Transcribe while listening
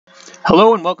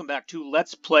Hello and welcome back to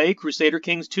Let's Play Crusader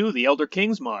Kings 2, the Elder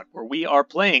Kings mod, where we are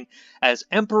playing as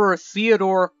Emperor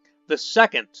Theodore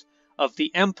II of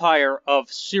the Empire of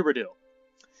Cyrodiil.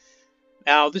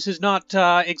 Now, this is not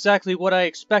exactly what I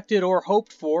expected or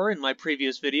hoped for in my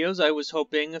previous videos. I was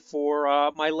hoping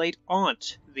for my late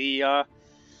aunt, the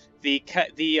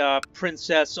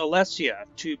Princess Alessia,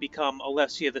 to become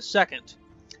Alessia II.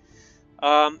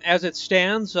 As it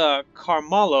stands,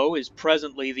 Carmelo is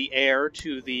presently the heir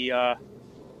to the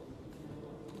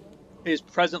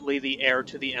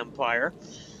empire.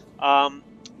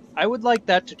 I would like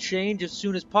that to change as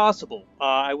soon as possible.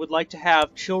 I would like to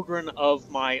have children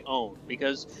of my own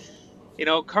because, you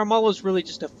know, Carmelo's really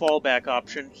just a fallback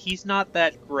option. He's not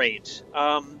that great.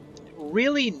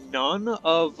 Really none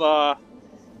of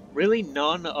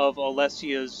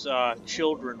Alessia's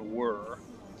children were.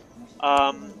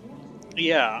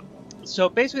 Yeah. So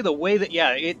basically, the way that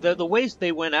the ways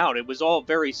they went out, it was all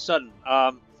very sudden.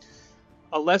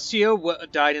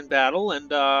 Alessia died in battle, and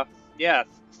yeah,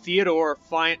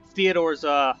 Theodore's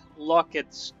luck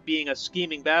at being a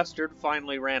scheming bastard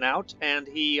finally ran out, and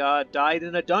he died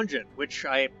in a dungeon, which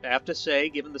I have to say,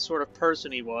 given the sort of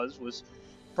person he was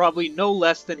probably no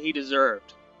less than he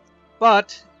deserved.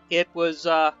 But it was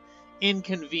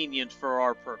inconvenient for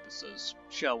our purposes,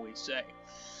 shall we say.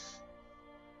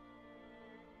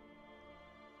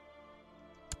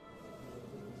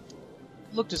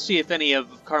 Look to see if any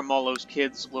of Carmelo's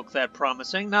kids look that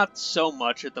promising. Not so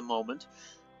much at the moment.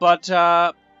 But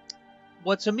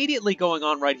what's immediately going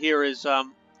on right here is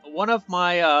one of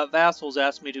my vassals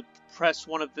asked me to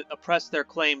press their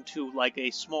claim to like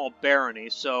a small barony.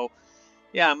 So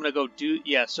yeah, I'm gonna go do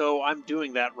So I'm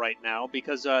doing that right now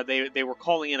because they were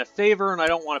calling in a favor, and I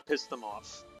don't want to piss them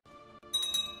off.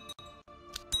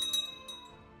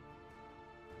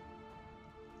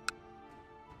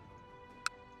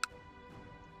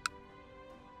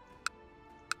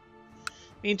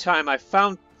 Meantime, I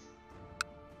found...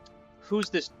 Who's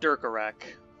this Dirkarak?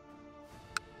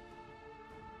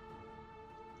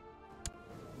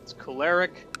 It's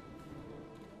choleric.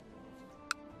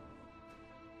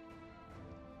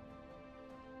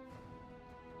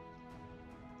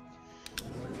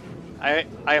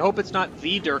 I hope it's not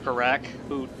the Dirkarak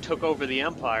who took over the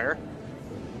Empire.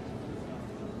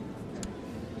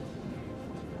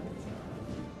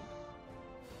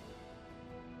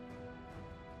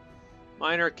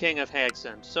 Minor King of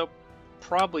Hagsend. So,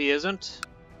 probably isn't.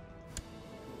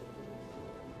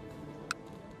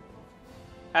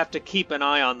 Have to keep an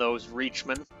eye on those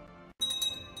Reachmen.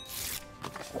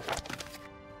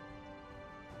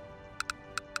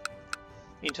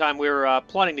 Meantime, we're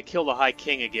plotting to kill the High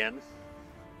King again.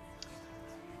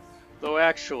 Though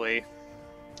actually,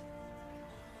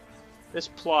 this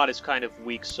plot is kind of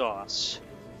weak sauce.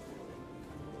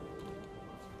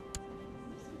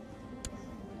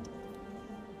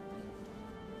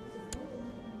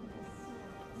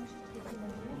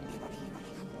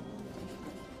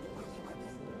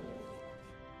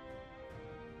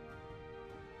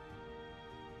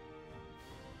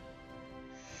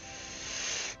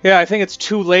 Yeah, I think it's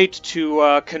too late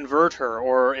to convert her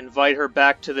or invite her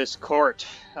back to this court.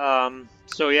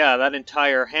 So yeah, that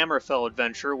entire Hammerfell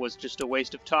adventure was just a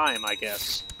waste of time, I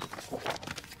guess.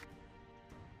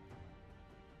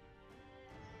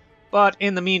 But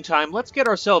in the meantime, let's get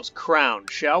ourselves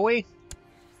crowned, shall we?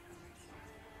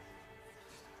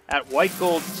 At White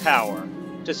Gold Tower.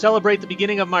 To celebrate the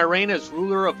beginning of my reign as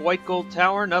ruler of White Gold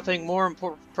Tower, nothing more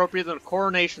appropriate than a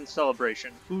coronation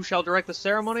celebration. Who shall direct the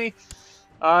ceremony?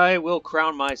 I will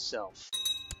crown myself.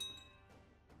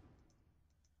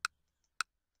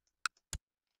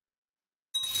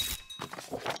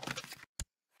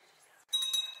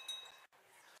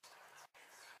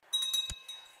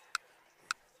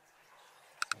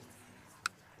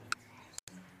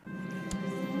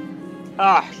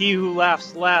 Ah, he who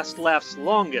laughs last laughs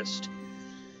longest.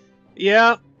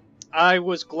 Yeah, I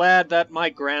was glad that my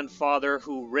grandfather,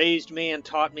 who raised me and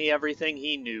taught me everything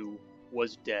he knew,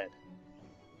 was dead.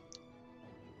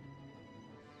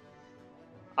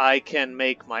 I can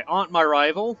make my aunt my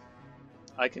rival.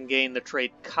 I can gain the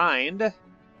trait kind.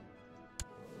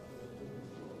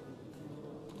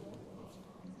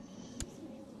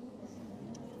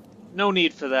 No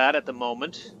need for that at the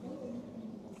moment.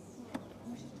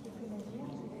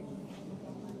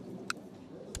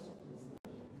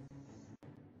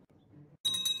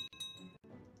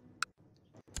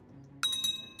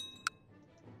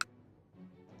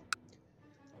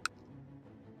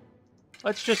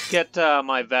 Let's just get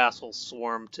my vassal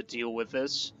swarm to deal with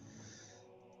this.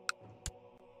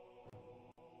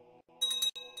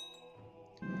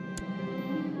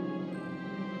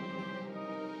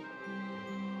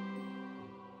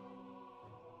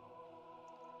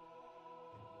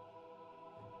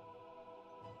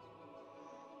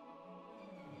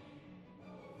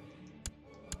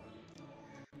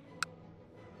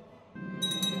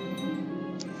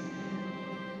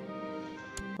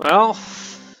 Well,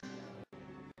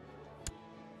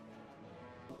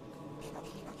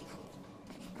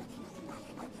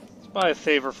 let's buy a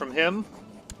favor from him.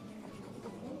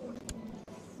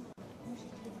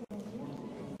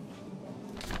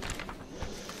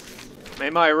 May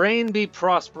my reign be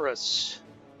prosperous.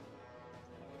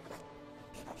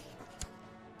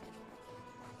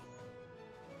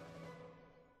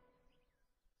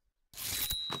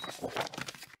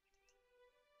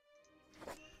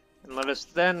 And let us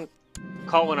then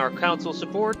call in our council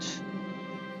support.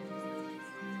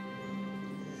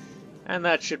 And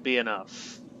that should be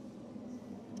enough.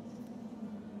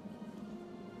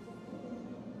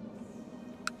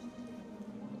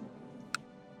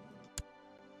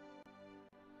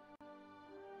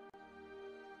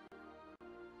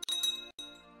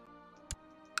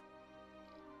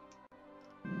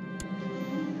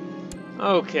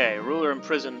 Okay, ruler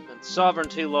imprisonment,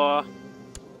 sovereignty law.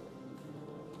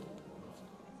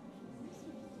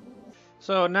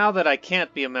 So now that I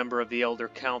can't be a member of the Elder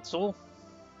Council,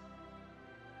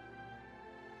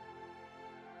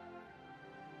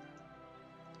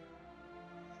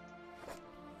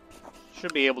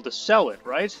 should be able to sell it,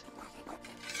 right?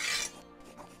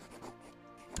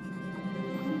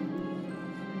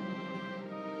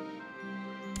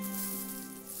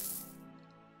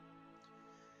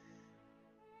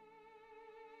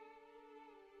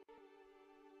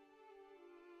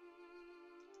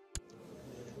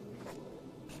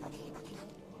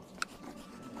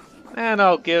 And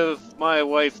I'll give my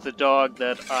wife the dog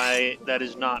that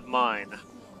is not mine.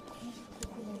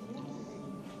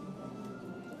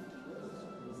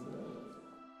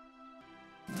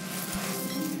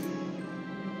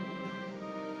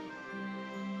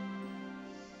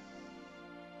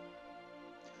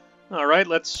 Alright,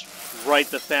 let's write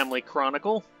the family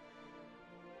chronicle.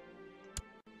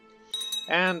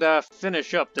 And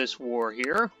finish up this war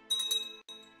here.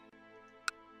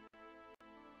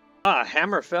 Ah,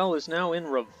 Hammerfell is now in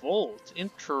revolt.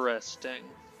 Interesting.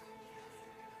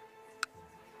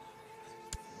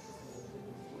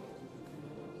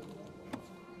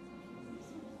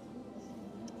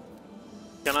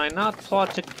 Can I not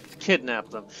plot to kidnap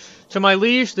them? To my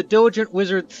liege, the diligent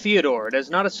wizard Theodore, it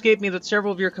has not escaped me that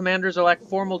several of your commanders lack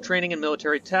formal training in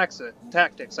military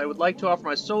tactics. I would like to offer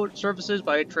my services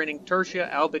by training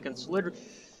Tertia, Albic, and Solidar.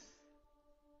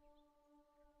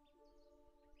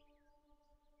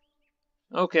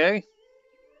 Okay.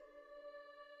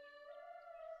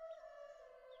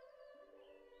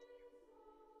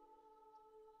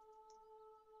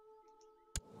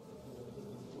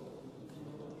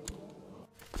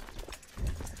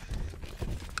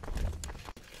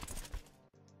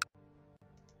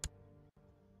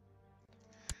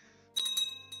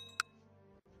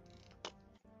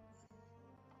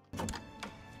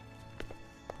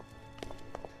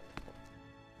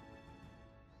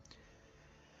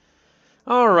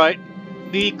 Alright.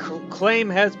 The claim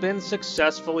has been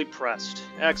successfully pressed.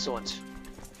 Excellent.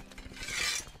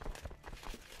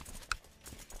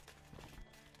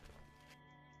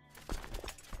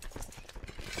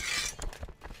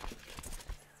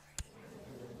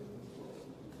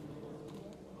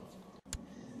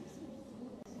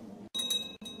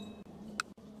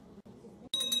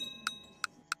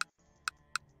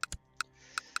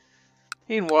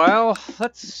 Meanwhile,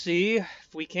 let's see if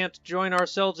we can't join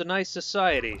ourselves a nice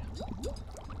society.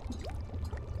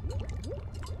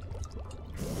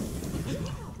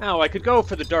 Now, I could go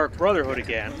for the Dark Brotherhood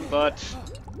again, but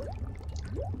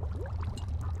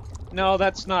no,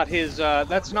 that's not his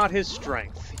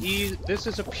strength. This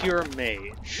is a pure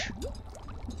mage.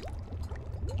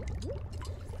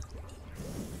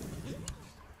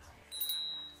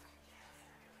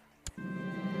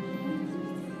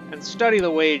 And study the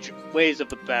ways of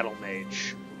the battle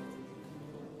mage.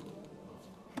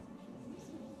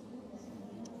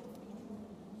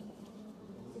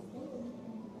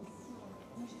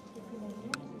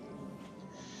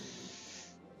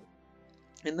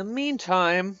 In the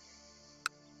meantime,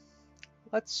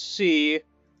 let's see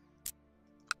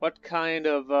what kind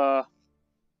of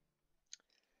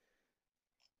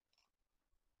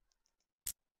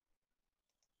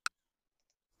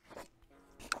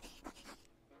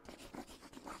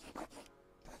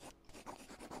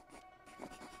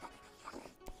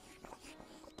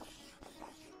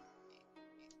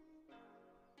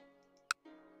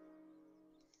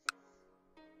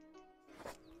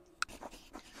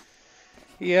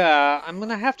yeah, I'm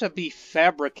gonna have to be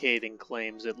fabricating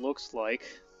claims, it looks like.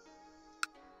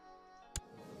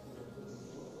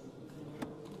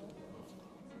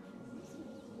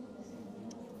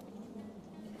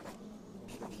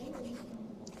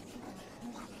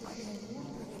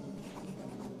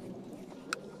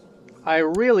 I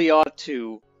really ought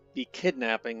to be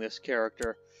kidnapping this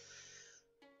character.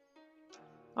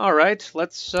 Alright,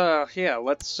 let's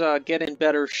get in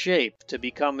better shape to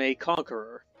become a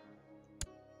conqueror.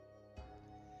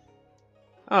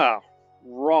 Ah,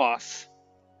 wrath.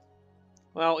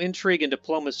 Well, intrigue and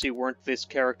diplomacy weren't this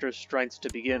character's strengths to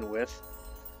begin with.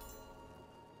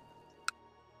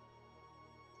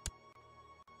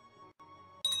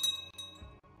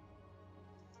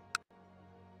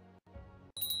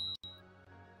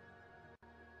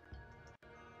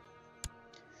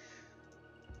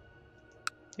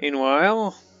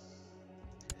 Meanwhile,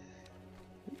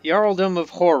 Jarldom of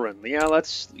Horan. Yeah,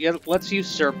 let's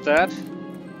usurp that.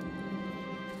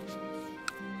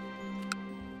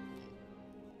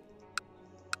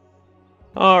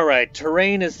 Alright,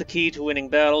 terrain is the key to winning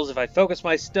battles. If I focus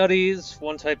my studies,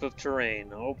 one type of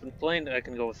terrain. Open plain, I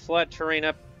can go with flat terrain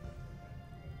up.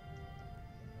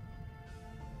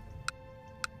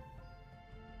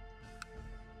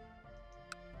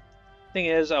 Thing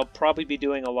is, I'll probably be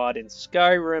doing a lot in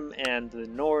Skyrim and the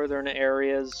northern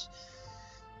areas.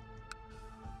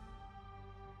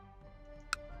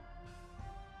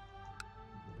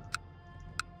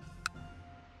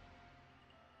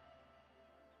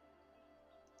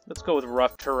 Let's go with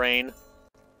rough terrain.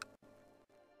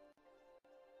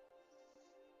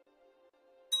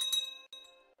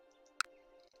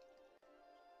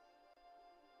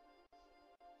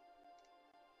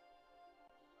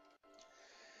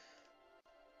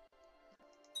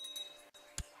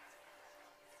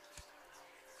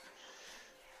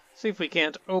 See if we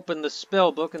can't open the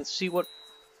spell book and see what...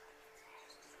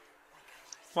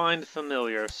 Find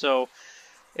familiar. So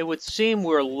it would seem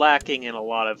we're lacking in a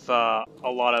lot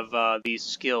of these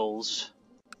skills.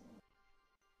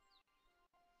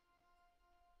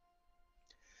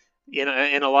 In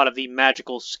a lot of the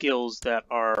magical skills that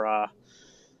our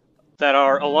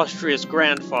illustrious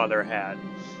grandfather had.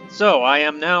 So I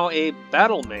am now a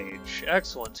battle mage.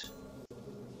 Excellent.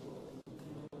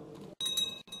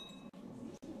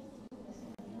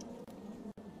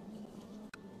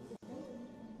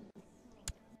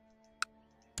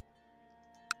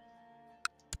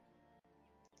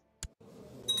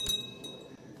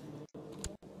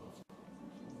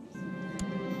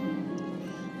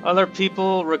 Other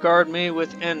people regard me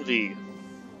with envy.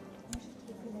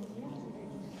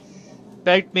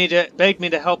 Begged me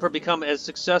to help her become as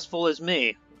successful as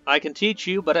me. I can teach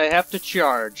you, but I have to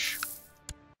charge.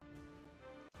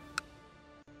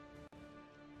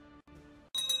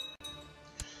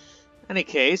 Any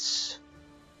case,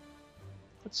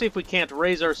 let's see if we can't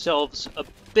raise ourselves a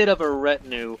bit of a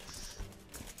retinue.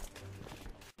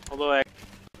 Although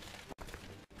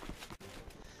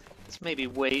let's maybe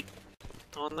wait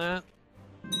on that,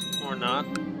 or not.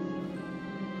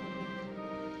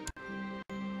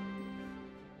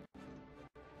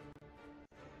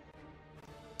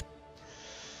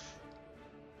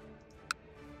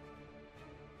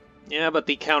 Yeah, but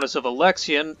the Countess of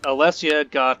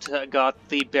Alessia got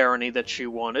the barony that she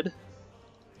wanted.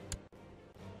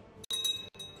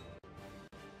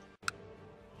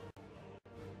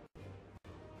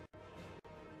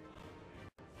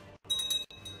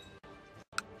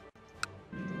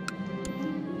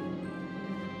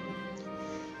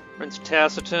 Prince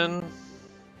Taciturn.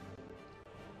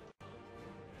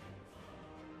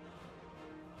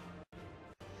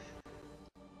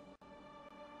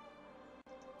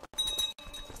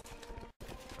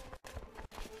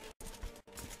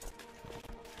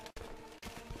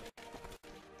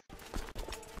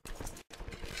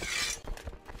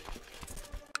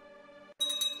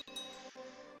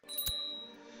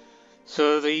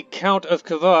 So the Count of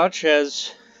Kavach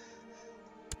has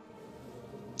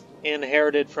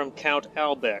inherited from Count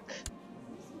Albec.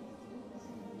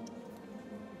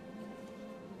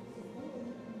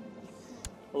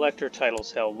 Elector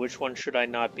titles held. Which one should I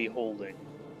not be holding?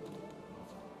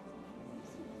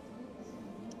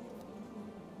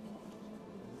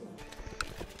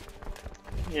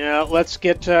 Yeah, let's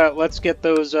get rid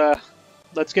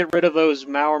of those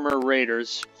Maormer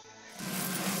raiders.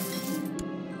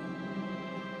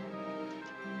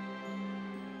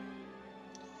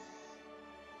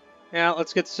 Yeah,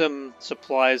 let's get some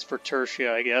supplies for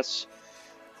Tertia, I guess.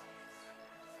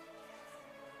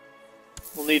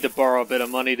 We'll need to borrow a bit of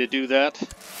money to do that.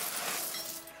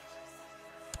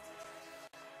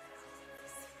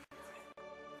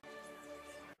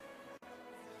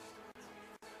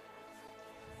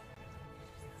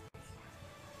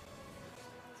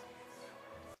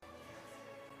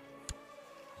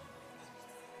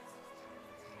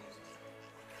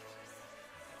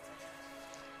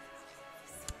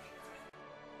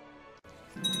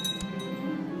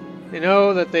 They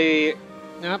know that they...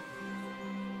 Yep.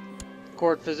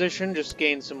 Court physician just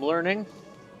gained some learning.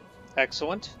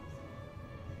 Excellent.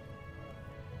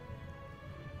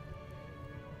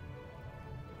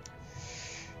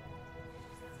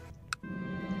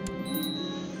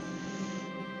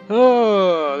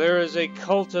 Oh, there is a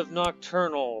cult of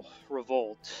nocturnal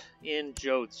revolt in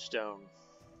Jodestone.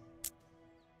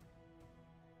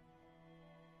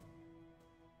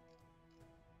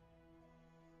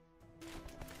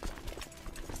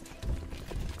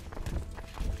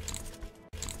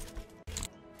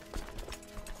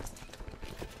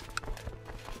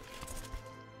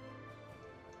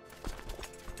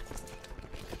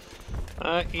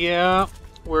 Yeah,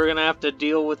 we're gonna have to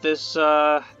deal with this,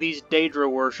 these Daedra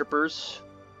worshippers.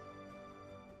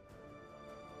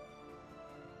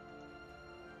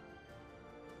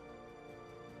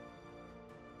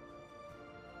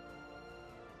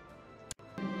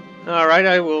 Alright,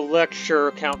 I will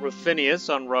lecture Count Ruthenius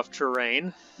on rough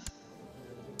terrain.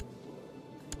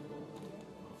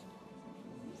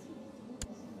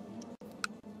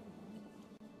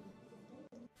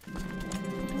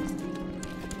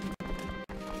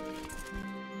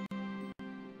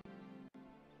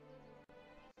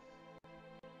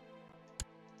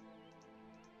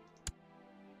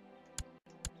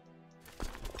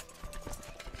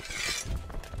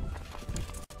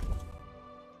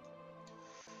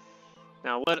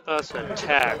 Now let us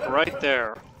attack right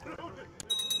there.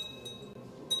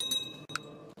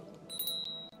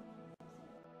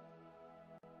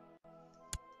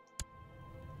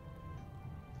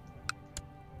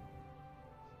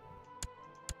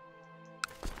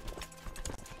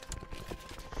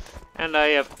 And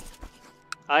I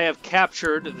have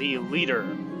captured the leader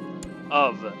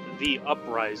of the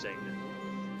uprising.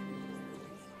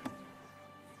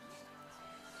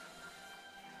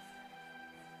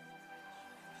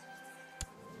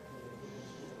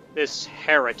 This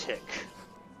heretic.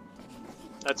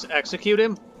 Let's execute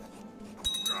him.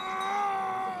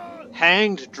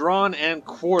 Hanged, drawn, and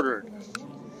quartered.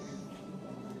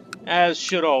 As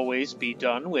should always be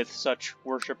done with such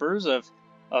worshippers of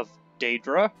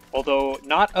Daedra, although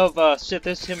not of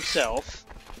Sithis himself.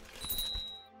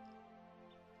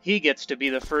 He gets to be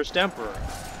the first emperor.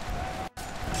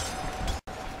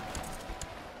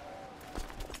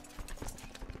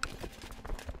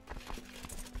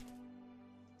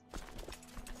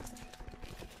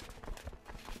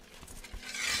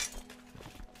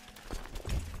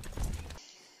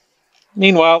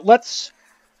 Meanwhile,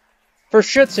 for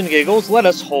shits and giggles, let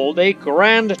us hold a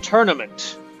grand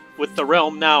tournament. With the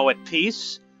realm now at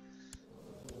peace,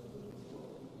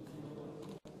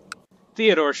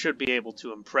 Theodore should be able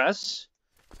to impress,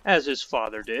 as his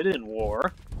father did in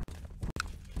war.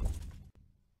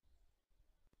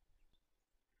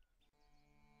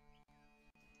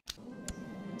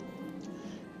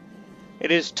 It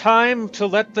is time to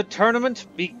let the tournament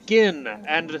begin,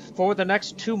 and for the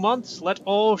next 2 months, let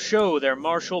all show their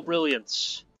martial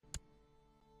brilliance.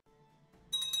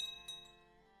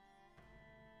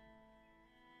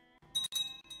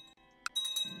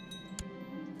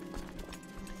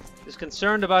 Is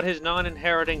concerned about his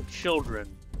non-inheriting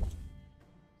children.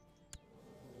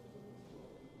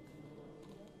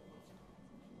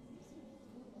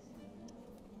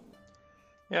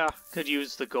 Yeah, could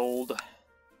use the gold.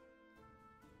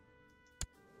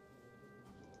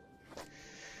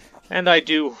 And I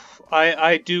do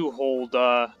hold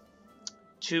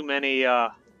too many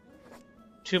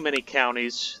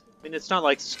counties. I mean, it's not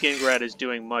like Skingrad is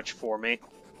doing much for me.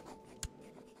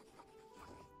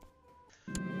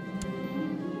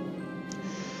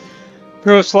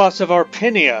 Piroslas of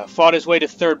Arpinia fought his way to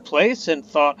 3rd place and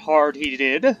fought hard he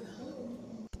did.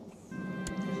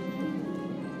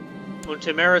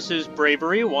 Untimeris's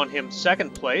bravery won him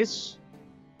 2nd place.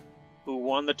 Who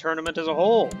won the tournament as a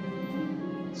whole?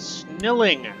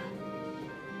 Snilling.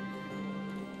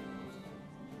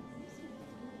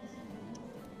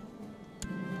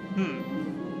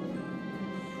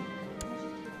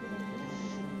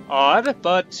 Odd,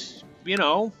 but, you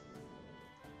know,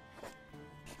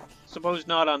 suppose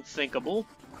not unthinkable.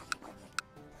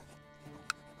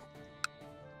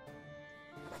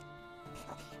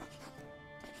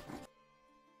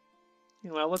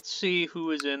 Well, let's see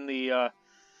who is in the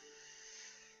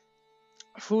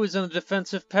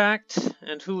defensive pact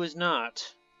and who is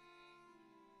not.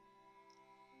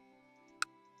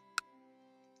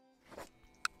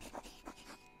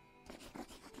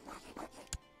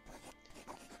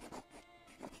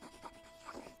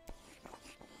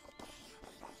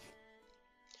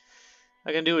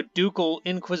 I can do a ducal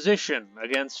inquisition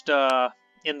against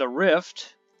in the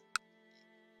Rift.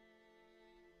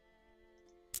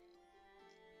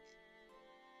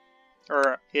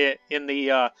 or in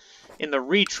the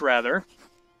Reach rather.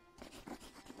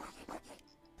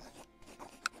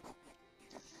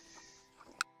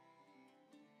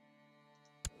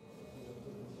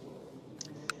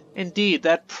 Indeed,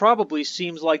 that probably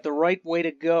seems like the right way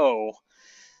to go,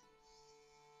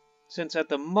 since at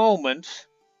the moment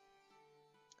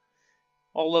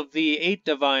all of the 8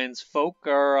 Divines folk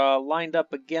are lined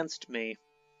up against me.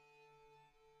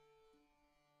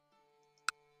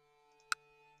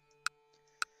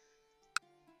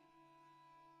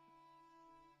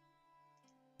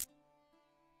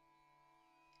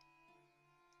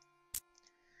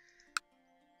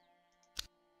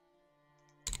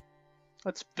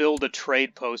 Let's build a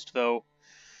trade post, though,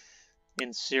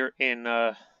 in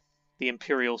the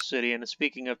Imperial City. And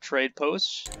speaking of trade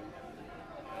posts,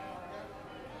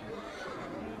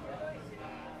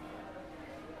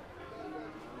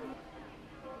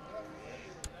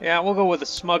 yeah, we'll go with the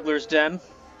Smuggler's Den.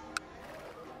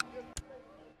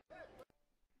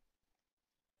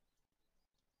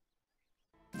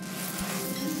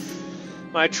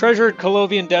 My treasured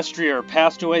Colovian destrier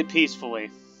passed away peacefully.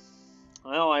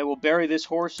 Well, I will bury this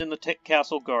horse in the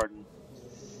castle garden.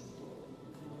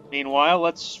 Meanwhile,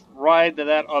 let's ride to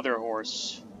that other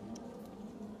horse.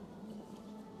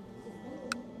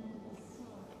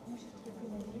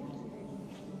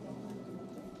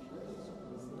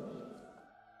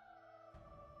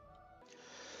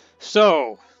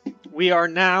 So, we are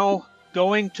now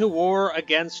going to war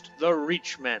against the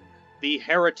Reachmen. The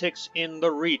heretics in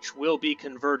the Reach will be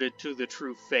converted to the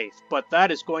true faith, but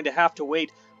that is going to have to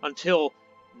wait until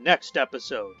next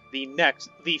episode,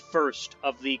 the first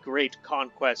of the great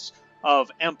conquests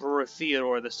of Emperor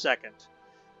Theodore II.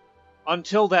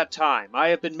 Until that time, I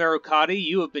have been Merukati,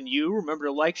 you have been you. Remember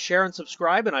to like, share, and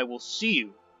subscribe, and I will see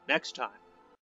you next time.